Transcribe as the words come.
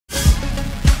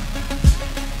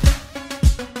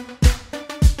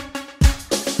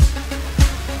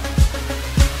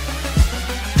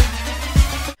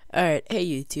Alright, hey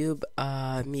YouTube,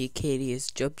 me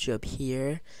kdisjubjub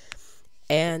here,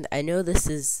 and I know this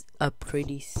is a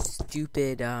pretty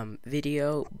stupid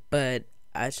video, but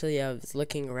actually I was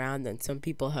looking around and some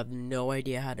people have no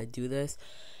idea how to do this,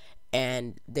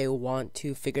 and they want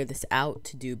to figure this out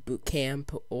to do boot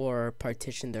camp or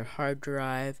partition their hard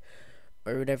drive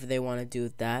or whatever they want to do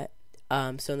with that.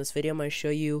 So in this video I'm going to show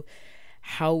you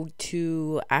how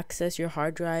to access your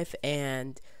hard drive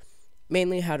and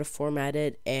mainly how to format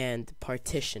it and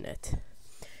partition it.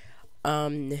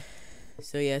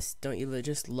 So yes, don't you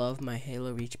just love my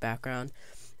Halo Reach background?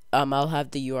 I'll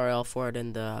have the URL for it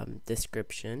in the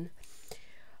description.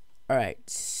 Alright,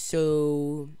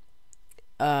 so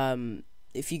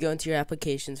if you go into your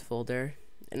applications folder,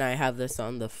 and I have this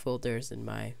on the folders in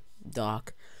my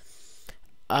dock,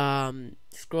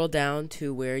 scroll down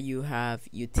to where you have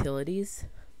utilities,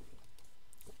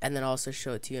 and then also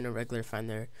show it to you in a regular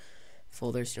Finder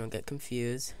folder so you don't get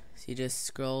confused. So you just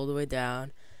scroll all the way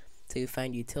down till you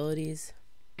find utilities,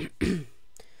 and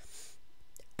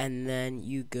then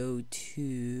you go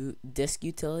to disk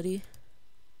utility,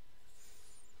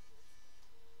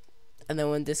 and then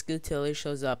when disk utility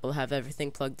shows up, it'll have everything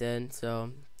plugged in.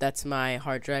 So that's my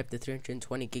hard drive, the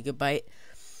 320 gigabyte.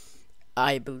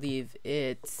 I believe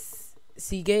it's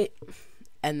Seagate,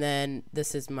 and then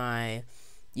this is my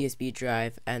USB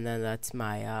drive, and then that's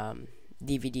my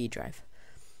DVD drive.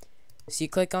 So you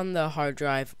click on the hard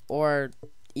drive or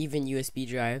even USB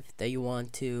drive that you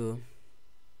want to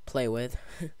play with.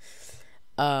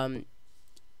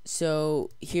 So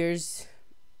here's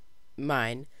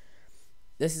mine.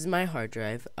 This is my hard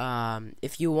drive.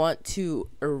 If you want to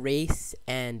erase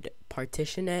and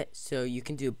partition it so you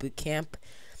can do boot camp,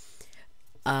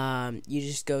 you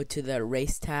just go to the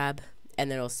erase tab,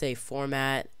 and then it'll say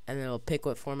format, and then it'll pick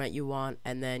what format you want,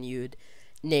 and then you'd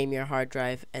name your hard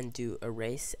drive and do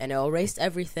erase, and it'll erase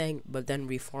everything but then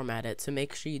reformat it. So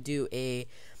make sure you do a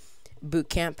boot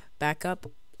camp backup,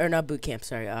 or not boot camp,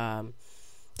 sorry, time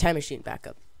machine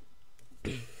backup.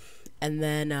 And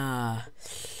then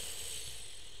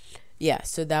yeah,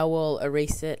 so that will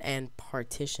erase it and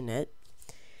partition it.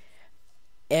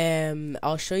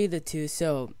 I'll show you the two.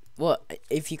 So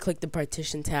if you click the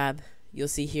partition tab, you'll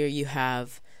see here you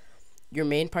have your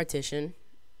main partition,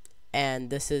 and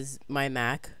this is my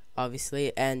Mac,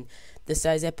 obviously, and the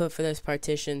size I put for this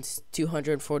partition's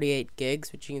 248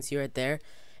 gigs, which you can see right there,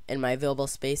 and my available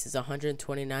space is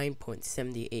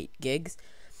 129.78 gigs.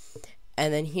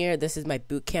 And then here, this is my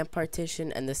boot camp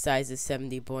partition, and the size is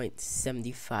 70.75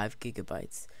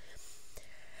 gigabytes.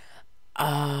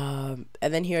 And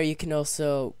then here you can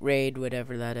also RAID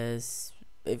whatever that is.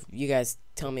 If you guys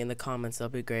tell me in the comments,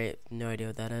 that'll be great. No idea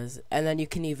what that is. And then you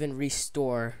can even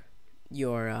restore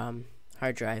your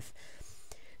hard drive.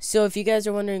 So if you guys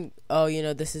are wondering, oh,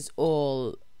 this is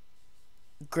all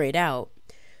grayed out,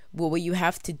 well, what you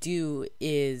have to do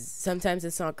is, sometimes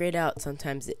it's not grayed out,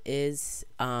 sometimes it is.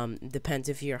 Depends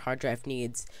if your hard drive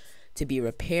needs to be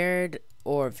repaired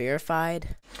or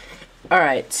verified.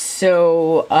 Alright,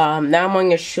 so now I'm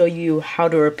going to show you how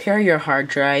to repair your hard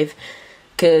drive,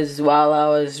 because while I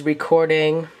was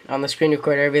recording on the screen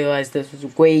recorder, I realized this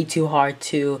was way too hard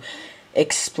to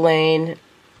explain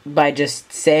by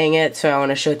just saying it, so I want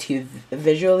to show it to you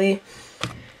visually.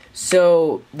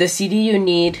 So the CD you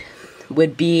need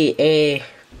would be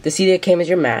the CD that came as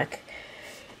your Mac,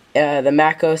 the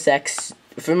Mac OS X.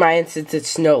 For my instance,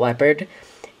 it's Snow Leopard,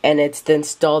 and it's the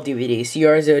installed DVD. So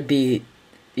yours, it would be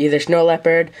either Snow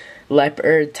Leopard,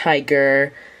 Leopard,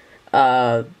 Tiger,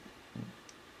 I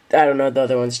don't know, the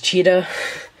other one's Cheetah.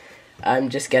 I'm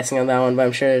just guessing on that one, but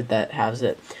I'm sure that has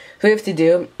it. So what you have to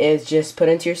do is just put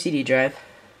into your CD drive,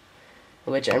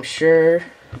 which I'm sure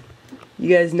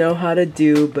you guys know how to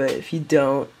do, but if you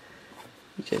don't,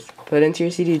 you just put into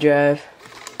your CD drive,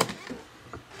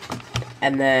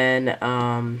 and then what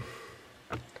I'm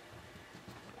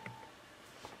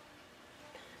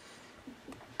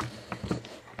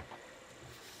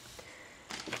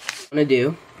gonna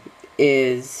do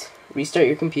is restart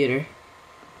your computer.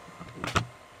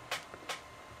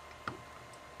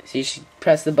 So you should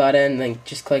press the button and then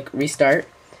just click restart.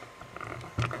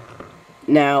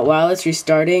 Now, while it's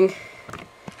restarting,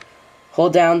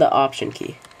 hold down the option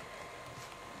key.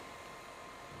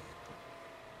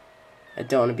 I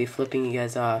don't want to be flipping you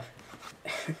guys off.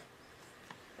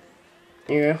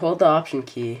 You're going to hold the option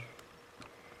key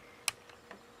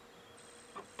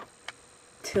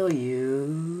till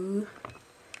you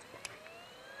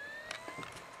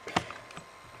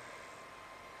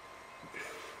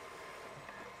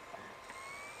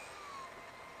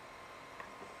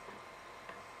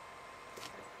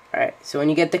Alright, so when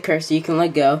you get the cursor, you can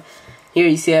let go. Here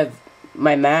you see I have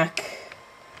my Mac,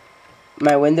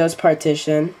 my Windows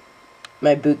partition,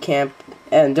 my boot camp,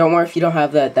 and don't worry if you don't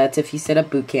have that, that's if you set up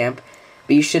boot camp,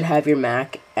 but you should have your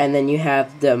Mac, and then you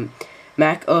have the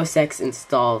Mac OS X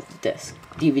installed disk,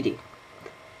 DVD.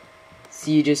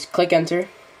 So you just click enter,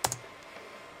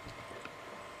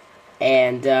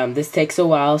 and this takes a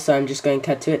while, so I'm just going to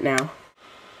cut to it now.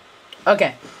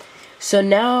 Okay, so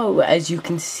now as you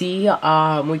can see, we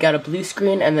got a blue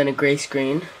screen and then a gray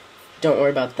screen. Don't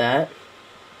worry about that.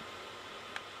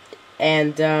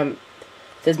 And it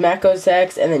says Mac OS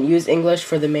X, and then use English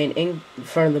for the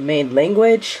main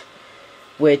language,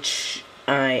 which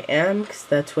I am, because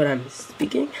that's what I'm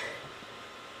speaking.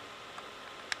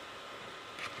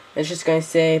 It's just going to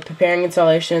say preparing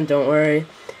installation. Don't worry.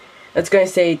 It's going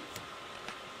to say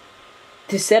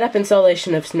to set up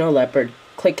installation of Snow Leopard,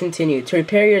 click continue. To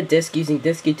repair your disk using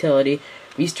disk utility,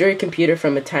 restore your computer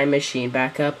from a time machine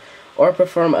backup, or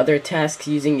perform other tasks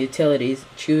using utilities,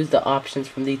 choose the options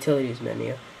from the utilities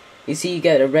menu. You see you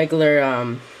get a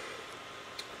regular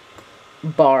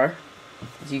bar,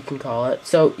 as you can call it.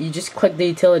 So you just click the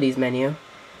utilities menu.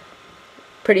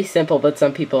 Pretty simple, but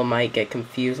some people might get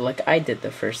confused like I did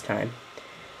the first time.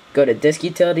 Go to disk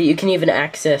utility. You can even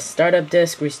access startup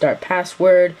disk, restart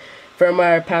password,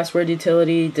 firmware, password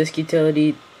utility, disk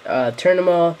utility,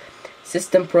 terminal,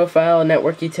 system profile,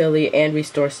 network utility, and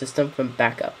restore system from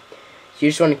backup. So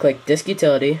you just want to click disk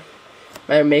utility.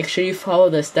 Make sure you follow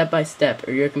this step by step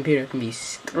or your computer can be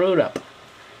screwed up.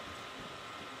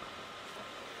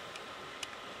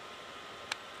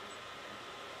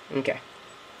 Okay.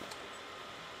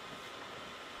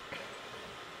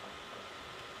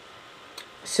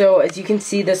 So as you can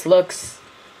see, this looks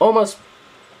almost,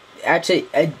 actually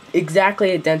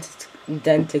exactly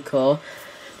identical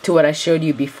to what I showed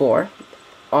you before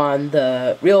on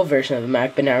the real version of the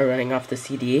Mac, but now we're running off the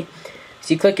CD.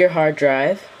 So you click your hard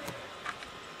drive,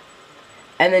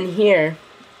 and then here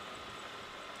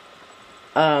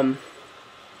alright,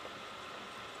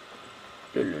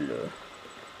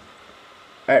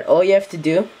 all you have to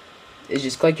do is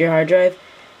just click your hard drive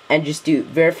and just do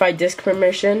verify disk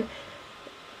permission,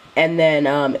 and then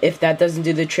if that doesn't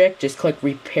do the trick, just click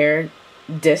repair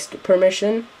disk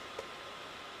permission,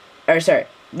 or sorry,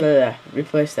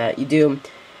 replace that. You do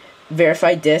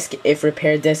verify disk if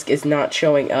repair disk is not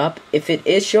showing up. If it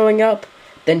is showing up,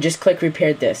 then just click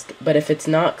repair disk, but if it's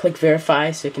not, click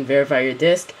verify so you can verify your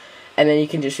disk, and then you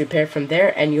can just repair from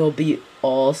there and you'll be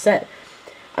all set.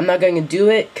 I'm not going to do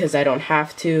it because I don't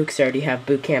have to, because I already have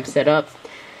boot camp set up.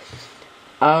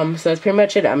 So that's pretty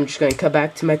much it. I'm just going to come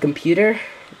back to my computer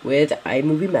with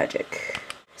iMovie Magic.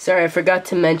 Sorry, I forgot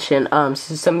to mention, so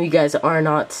some of you guys are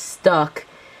not stuck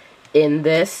in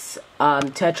this.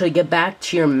 To actually get back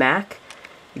to your Mac,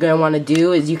 you're going to want to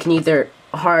do is you can either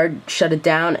hard shut it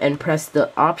down and press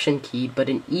the option key, but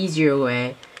an easier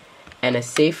way and a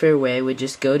safer way would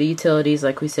just go to utilities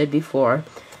like we said before,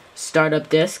 start up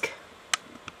disk,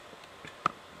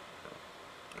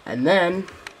 and then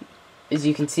as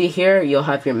you can see here, you'll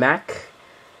have your Mac.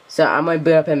 So I'm going to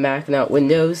boot up a Mac, not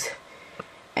Windows,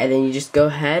 and then you just go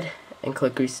ahead and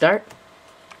click restart.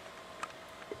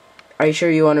 Are you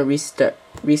sure you want to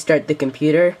restart the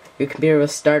computer? Your computer will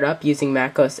start up using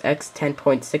Mac OS X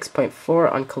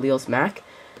 10.6.4 on Khalil's Mac.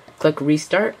 Click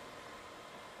restart,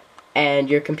 and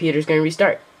your computer's going to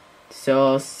restart. So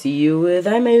I'll see you with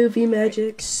iMovie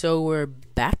Magic. So we're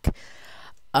back.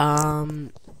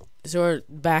 So we're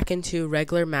back into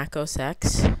regular Mac OS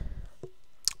X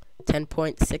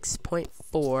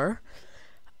 10.6.4.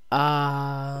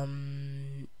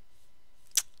 And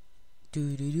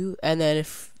then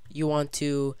if you want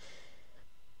to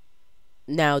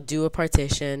now do a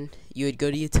partition, you would go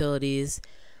to utilities.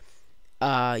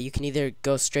 You can either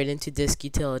go straight into disk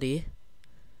utility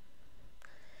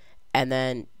and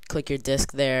then click your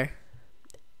disk there,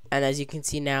 and as you can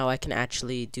see now, I can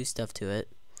actually do stuff to it.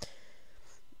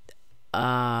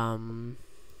 And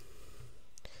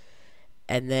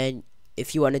then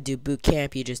if you want to do boot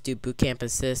camp, you just do boot camp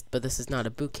assist, but this is not a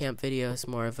boot camp video, it's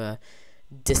more of a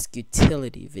disk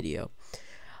utility video.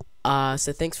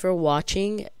 So thanks for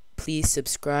watching. Please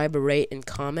subscribe, rate, and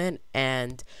comment,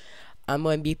 and I'm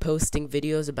going to be posting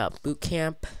videos about boot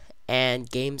camp and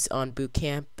games on boot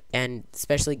camp, and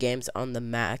especially games on the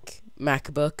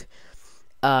MacBook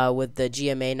with the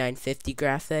GMA 950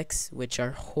 graphics, which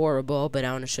are horrible, but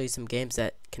I want to show you some games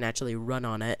that can actually run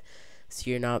on it so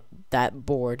you're not that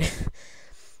bored.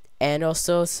 And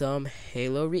also some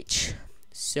Halo Reach.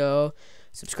 So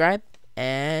subscribe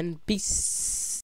and peace.